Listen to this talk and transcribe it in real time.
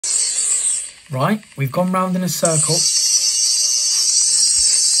Right, we've gone round in a circle.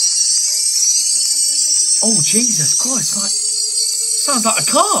 Oh, Jesus Christ, like, sounds like a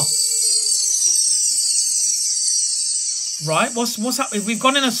car. Right, what's happening? We've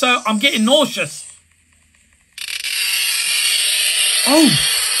gone in a circle. I'm getting nauseous. Oh,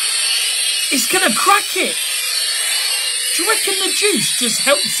 it's going to crack it. Do you reckon the juice just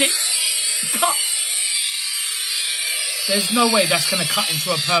helps it cut? There's no way that's going to cut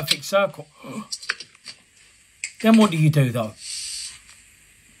into a perfect circle. Then what do you do, though?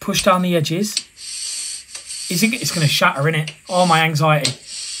 Push down the edges. It's going to shatter, innit? Oh, my anxiety.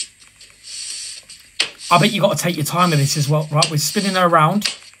 I bet you got to take your time with this as well. Right, we're spinning her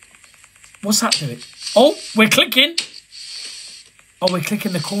around. What's that doing? Oh, we're clicking. Oh, we're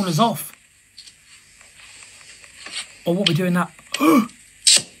clicking the corners off. Oh, what are we doing that?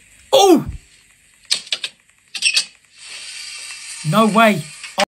 Oh! No way.